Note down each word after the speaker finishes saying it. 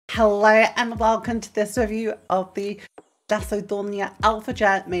Hello and welcome to this review of the Dasodonia Alpha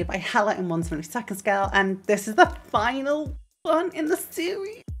Jet made by Hella in 1/72nd scale, and this is the final one in the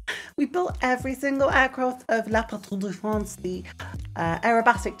series. We built every single aircraft of La Patrouille de France, the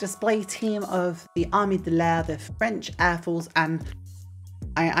aerobatic display team of the Armée de l'Air, the French Air Force, and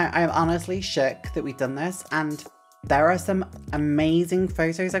I'm honestly shook that we've done this. And there are some amazing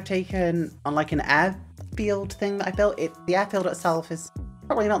photos I've taken on like an airfield thing that I built. The airfield itself is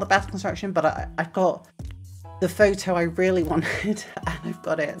probably not the best construction, but I've got the photo I really wanted and I've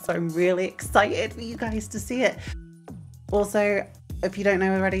got it, so I'm really excited for you guys to see it. Also, if you don't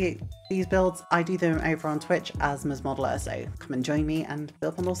know already, these builds I do them over on Twitch as Ms Modeler, so come and join me and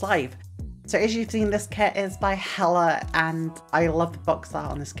build models live. So as you've seen, this kit is by Hella, and I love the box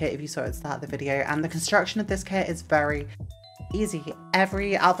art on this kit if you saw it at the start of the video, and the construction of this kit is very easy.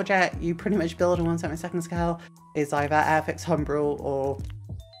 Every Alpha Jet you pretty much build in 1/72nd scale is either Airfix, Humbrol, or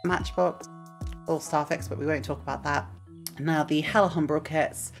Matchbox, or Starfix, but we won't talk about that. Now, the Hella Humbrol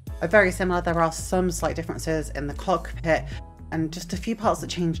kits are very similar. There are some slight differences in the cockpit and just a few parts that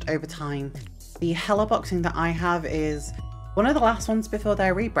changed over time. The Hella boxing that I have is one of the last ones before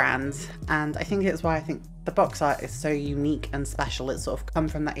their rebrand, and I think it's why I think the box art is so unique and special. It's sort of come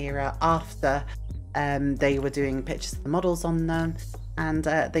from that era after they were doing pictures of the models on them, and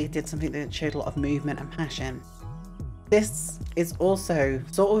they did something that showed a lot of movement and passion. This is also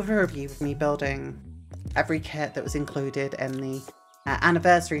sort of a review of me building every kit that was included in the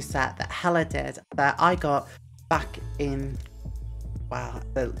anniversary set that Hella did, that I got back in, wow,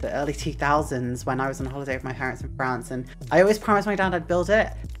 the early 2000s when I was on holiday with my parents in France, and I always promised my dad I'd build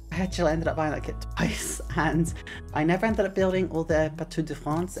it. I actually ended up buying that kit twice, and I never ended up building all the Patrouille de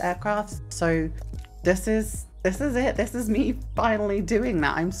France aircrafts. So this is it. This is me finally doing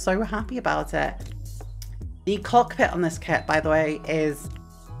that. I'm so happy about it. The cockpit on this kit, by the way, is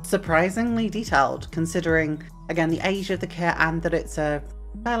surprisingly detailed, considering, again, the age of the kit and that it's a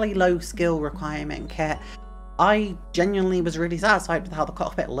fairly low skill requirement kit. I genuinely was really satisfied with how the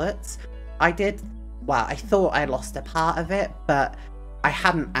cockpit looks. I thought I lost a part of it, but I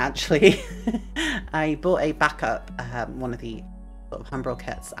hadn't actually. I bought a backup, one of the sort of Humbrol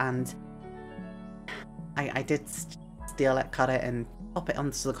kits, and I did steal it, cut it, and pop it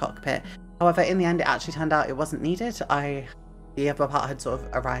onto the cockpit. However, in the end, it actually turned out it wasn't needed. The other part had sort of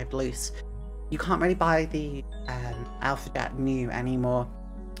arrived loose. You can't really buy the Alpha Jet new anymore.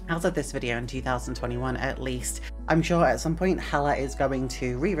 As of this video in 2021, at least. I'm sure at some point Hella is going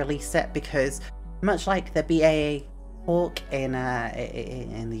to re-release it, because much like the BAA Hawk in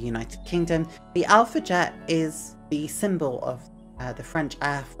the United Kingdom, the Alpha Jet is the symbol of the French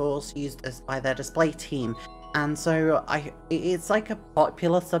Air Force, used as by their display team, and so it's like a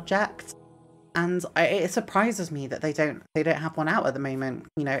popular subject. And it surprises me that they don't have one out at the moment.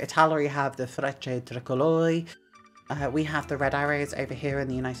 You know, Italy have the Frecce Tricolori, we have the Red Arrows over here in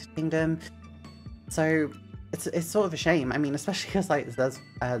the United Kingdom. So it's sort of a shame. I mean, especially because like there's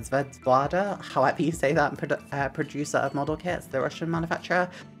Zvezda, however you say that, producer of model kits, the Russian manufacturer.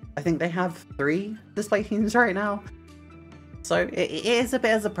 I think they have 3 display teams right now. So it is a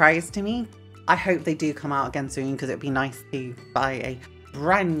bit of a surprise to me. I hope they do come out again soon, because it'd be nice to buy a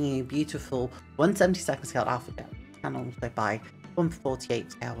brand new, beautiful 1/72nd scale Alpha Jet, and also buy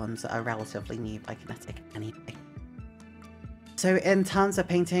 1/48 scale ones that are relatively new by Kinetic anyway. So in terms of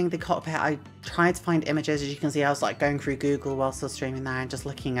painting the cockpit, I tried to find images. As you can see, I was like going through Google whilst I was streaming there and just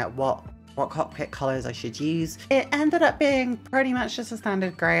looking at what cockpit colours I should use. It ended up being pretty much just a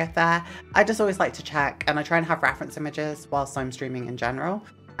standard grey affair. I just always like to check, and I try and have reference images whilst I'm streaming in general.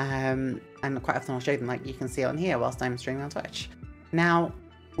 And quite often I'll show them, like you can see on here, whilst I'm streaming on Twitch. Now,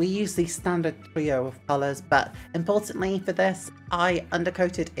 we use the standard trio of colours, but importantly for this, I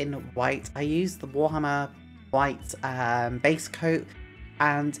undercoated in white. I used the Warhammer white base coat,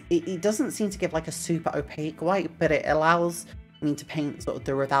 and it doesn't seem to give like a super opaque white, but it allows me to paint sort of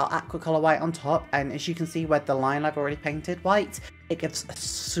the Revell Aquacolor white on top. And as you can see where the line I've already painted white, it gives a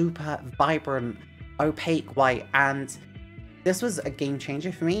super vibrant opaque white, and this was a game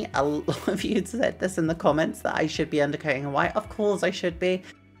changer for me. A lot of you said this in the comments, that I should be undercoating in white. Of course I should be.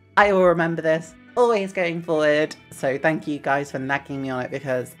 I will remember this, always going forward. So thank you guys for nagging me on it,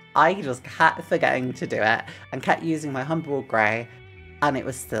 because I just kept forgetting to do it and kept using my Humbrol grey, and it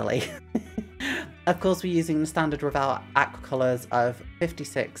was silly. Of course, we're using the standard Revell Aquacolors of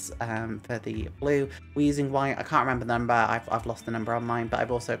 56 for the blue. We're using white, I can't remember the number, I've lost the number on mine, but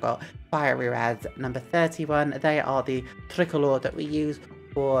I've also got Fiery Red number 31. They are the tricolor that we use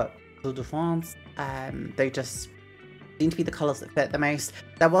for Patrouille de France. They just seem to be the colours that fit the most.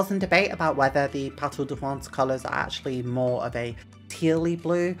 There was some debate about whether the Patrouille de France colours are actually more of a tealy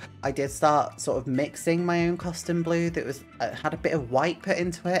blue. I did start sort of mixing my own custom blue that was had a bit of white put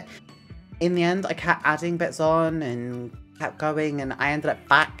into it. In the end, I kept adding bits on and kept going, and I ended up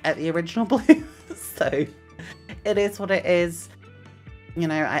back at the original blue. So it is what it is. You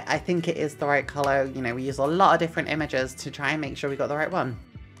know, I think it is the right colour. You know, we use a lot of different images to try and make sure we got the right one.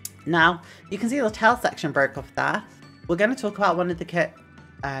 Now, you can see the tail section broke off there. We're going to talk about one of the kit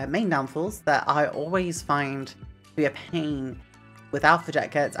main downfalls that I always find to be a pain with Alpha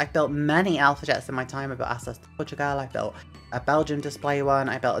Jet kits. I've built many Alpha Jets in my time. I built Access to Portugal, I built a Belgian display one,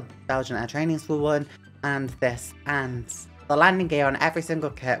 I built a Belgian Air Training School one, and this. And the landing gear on every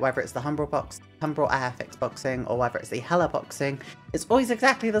single kit, whether it's the Humbrol Air Fix Boxing or whether it's the Hella Boxing, it's always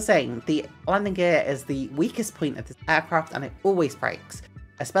exactly the same. The landing gear is the weakest point of this aircraft and it always breaks.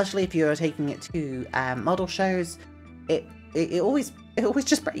 Especially if you're taking it to model shows, it always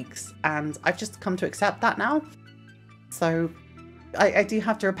just breaks. And I've just come to accept that now. So I do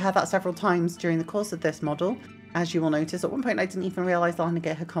have to repair that several times during the course of this model. As you will notice, at one point I didn't even realise the landing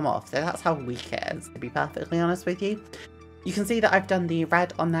gear had come off. So that's how weak it is, to be perfectly honest with you. You can see that I've done the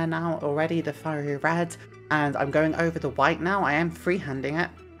red on there now already, the fiery red. And I'm going over the white now. I am freehanding it.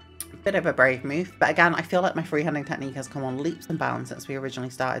 Bit of a brave move. But again, I feel like my freehanding technique has come on leaps and bounds since we originally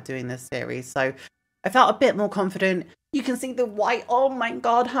started doing this series. So I felt a bit more confident. You can see the white. Oh my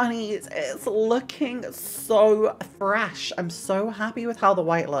god, honey, it's looking so fresh. I'm so happy with how the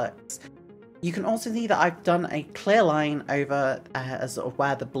white looks. You can also see that I've done a clear line over sort of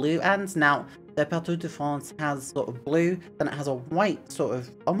where the blue ends. Now, the Patrouille de France has sort of blue, then it has a white sort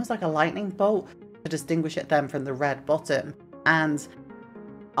of, almost like a lightning bolt to distinguish it then from the red bottom. And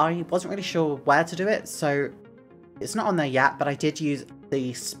I wasn't really sure where to do it, so it's not on there yet, but I did use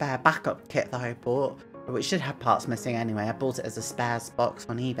the spare backup kit that I bought, which should have parts missing anyway. I bought it as a spares box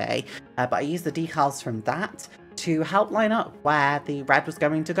on eBay, but I used the decals from that to help line up where the red was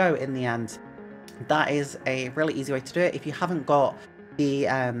going to go in the end. That is a really easy way to do it. If you haven't got the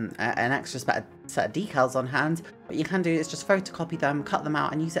an extra set of decals on hand, what you can do is just photocopy them, cut them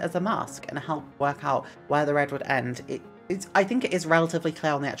out and use it as a mask and help work out where the red would end. I think it is relatively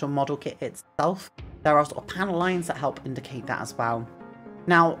clear on the actual model kit itself. There are sort of panel lines that help indicate that as well.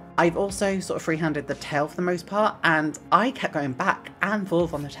 Now, I've also sort of freehanded the tail for the most part, and I kept going back and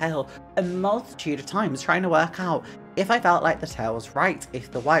forth on the tail a multitude of times trying to work out if I felt like the tail was right,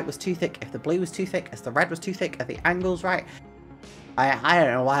 if the white was too thick, if the blue was too thick, if the red was too thick, if the angle's right. I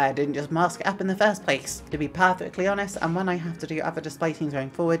don't know why I didn't just mask it up in the first place, to be perfectly honest, and when I have to do other display teams going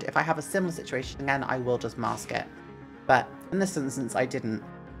forward, if I have a similar situation again, I will just mask it. But in this instance, I didn't.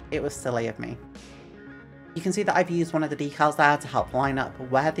 It was silly of me. You can see that I've used one of the decals there to help line up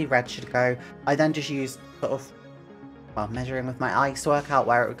where the red should go. I then just used sort of, well, measuring with my eyes to work out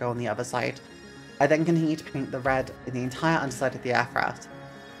where it would go on the other side. I then continued to paint the red in the entire underside of the aircraft.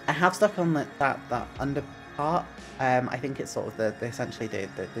 I have stuck on that under part. I think it's sort of essentially the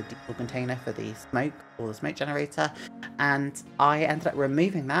diesel container for the smoke, or the smoke generator. And I ended up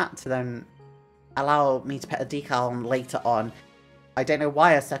removing that to then allow me to put a decal on later on. I don't know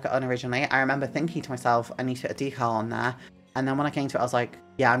why I stuck it on originally. I remember thinking to myself, I need to put a decal on there. And then when I came to it, I was like,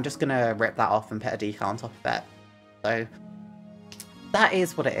 yeah, I'm just going to rip that off and put a decal on top of it. So that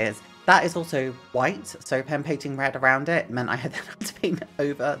is what it is. That is also white, so pen painting red around it meant I had to paint it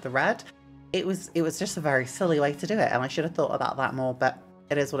over the red. It was just a very silly way to do it, and I should have thought about that more, but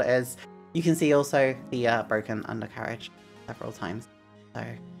it is what it is. You can see also the broken undercarriage several times. So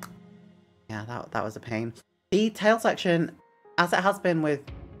yeah, that was a pain. The tail section, as it has been with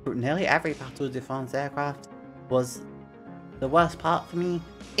nearly every Patrouille de France aircraft, was the worst part for me.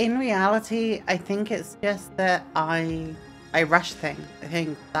 In reality, I think it's just that I rush things. I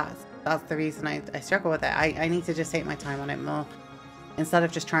think that's the reason I struggle with it. I need to just take my time on it more. Instead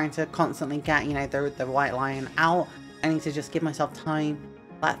of just trying to constantly get, you know, the white line out, I need to just give myself time,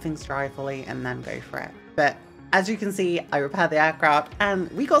 let things dry fully, and then go for it. But as you can see, I repaired the aircraft,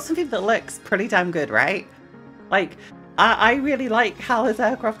 and we got something that looks pretty damn good, right? Like, I really like how this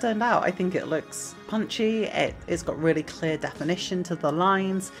aircraft turned out. I think it looks punchy, it's got really clear definition to the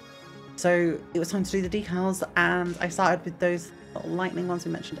lines. So it was time to do the decals, and I started with those little lightning ones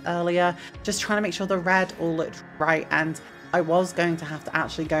we mentioned earlier, just trying to make sure the red all looked right. And I was going to have to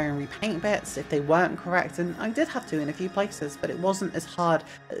actually go and repaint bits if they weren't correct, and I did have to in a few places, but it wasn't as hard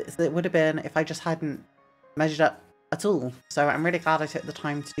as it would have been if I just hadn't measured up at all. So I'm really glad I took the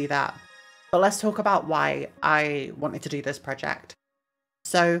time to do that. But let's talk about why I wanted to do this project.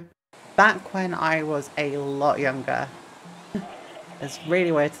 So back when I was a lot younger, It's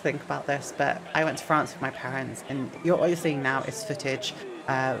really weird to think about this, but I went to France with my parents, and what you're seeing now is footage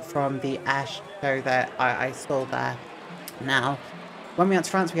from the air show that I saw there. Now, when we went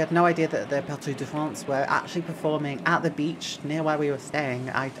to France, we had no idea that the Patrouille de France were actually performing at the beach near where we were staying.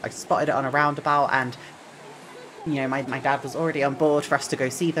 I spotted it on a roundabout, and you know, my dad was already on board for us to go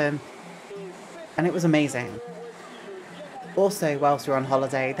see them, and it was amazing. Also, whilst we were on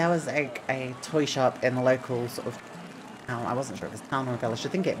holiday, there was a toy shop in the local sort of town. I wasn't sure if it was a town or a village. I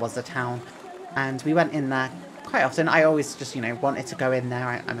think it was a town. And we went in there quite often. I always just, you know, wanted to go in there.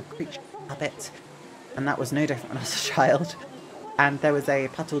 I'm a creature of habit. And that was no different when I was a child. And there was a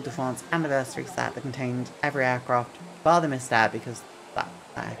Patrouille de France anniversary set that contained every aircraft, bar the Mystère, because that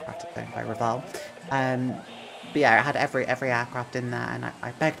aircraft is owned by Raval. But yeah, it had every aircraft in there, and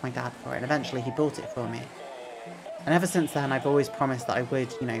I begged my dad for it, and eventually he bought it for me. And ever since then, I've always promised that I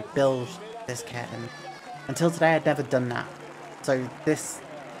would, you know, build this kit, and until today, I'd never done that. So this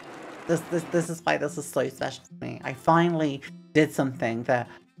is why this is so special to me. I finally did something that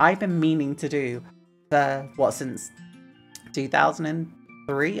I've been meaning to do for, what, since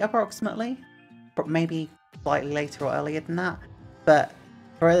 2003, approximately? But maybe slightly later or earlier than that. But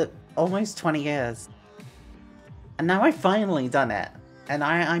for almost 20 years. And now I've finally done it. And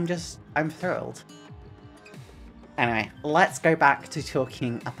I'm thrilled. Anyway, let's go back to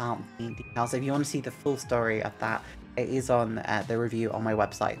talking about the decals. If you want to see the full story of that, it is on the review on my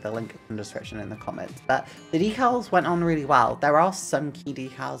website. The link is in the description in the comments. But the decals went on really well. There are some key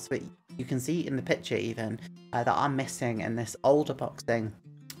decals that you can see in the picture even that are missing in this older boxing,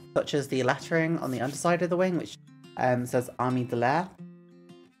 such as the lettering on the underside of the wing, which says Armée de l'Air.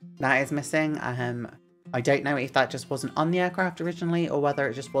 That is missing. I don't know if that just wasn't on the aircraft originally or whether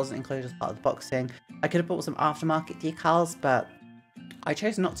it just wasn't included as part of the boxing. I could have bought some aftermarket decals, but I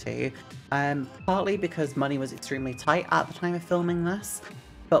chose not to. Partly because money was extremely tight at the time of filming this,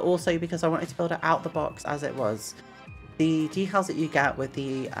 but also because I wanted to build it out the box as it was. The decals that you get with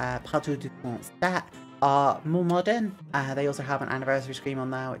the Patrouille de France set are more modern. They also have an anniversary screen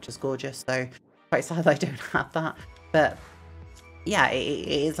on there, which is gorgeous, so quite sad I don't have that. But yeah, it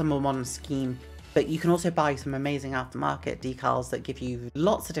is a more modern scheme. But you can also buy some amazing aftermarket decals that give you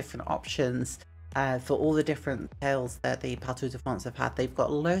lots of different options for all the different tails that the Patrouille de France have had. They've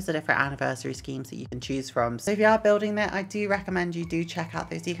got loads of different anniversary schemes that you can choose from. So if you are building that, I do recommend you do check out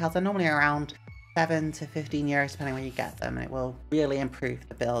those decals. They're normally around 7 to 15 euros depending when you get them, and it will really improve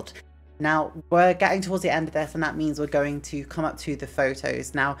the build. Now, we're getting towards the end of this, and that means we're going to come up to the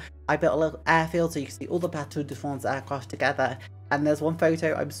photos. Now, I built a little airfield so you can see all the Patrouille de France aircraft together. And there's one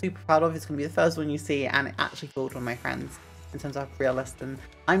photo I'm super proud of. It's going to be the first one you see, and it actually fooled one of my friends in terms of realist. And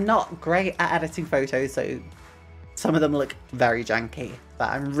I'm not great at editing photos, so some of them look very janky. But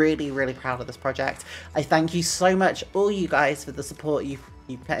I'm really, really proud of this project. I thank you so much, all you guys, for the support you've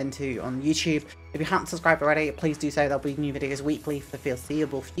put into on YouTube. If you haven't subscribed already, please do so. There'll be new videos weekly for the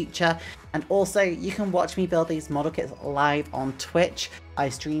foreseeable future. And also, you can watch me build these model kits live on Twitch. I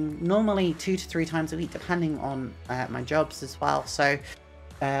stream normally 2 to 3 times a week, depending on my jobs as well. So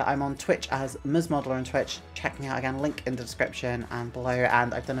I'm on Twitch as Ms Modeler on Twitch. Check me out again, link in the description and below.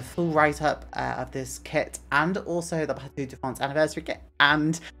 And I've done a full write-up of this kit, and also the Patrouille de France anniversary kit,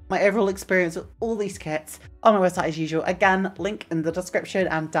 and my overall experience with all these kits on my website as usual. Again, link in the description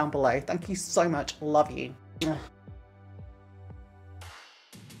and down below. Thank you so much. Love you.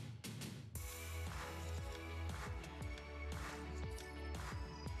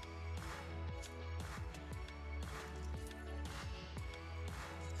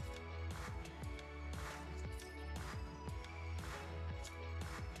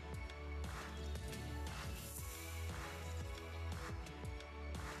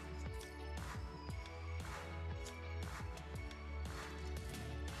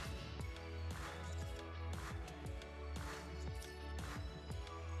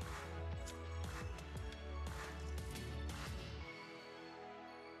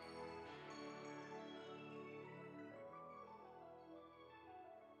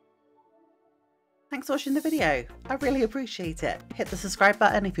 Thanks for watching the video. I really appreciate it. Hit the subscribe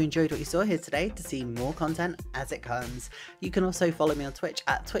button if you enjoyed what you saw here today to see more content as it comes. You can also follow me on Twitch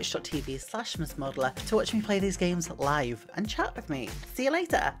at twitch.tv/MsModeler to watch me play these games live and chat with me. See you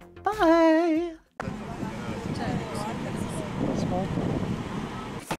later. Bye.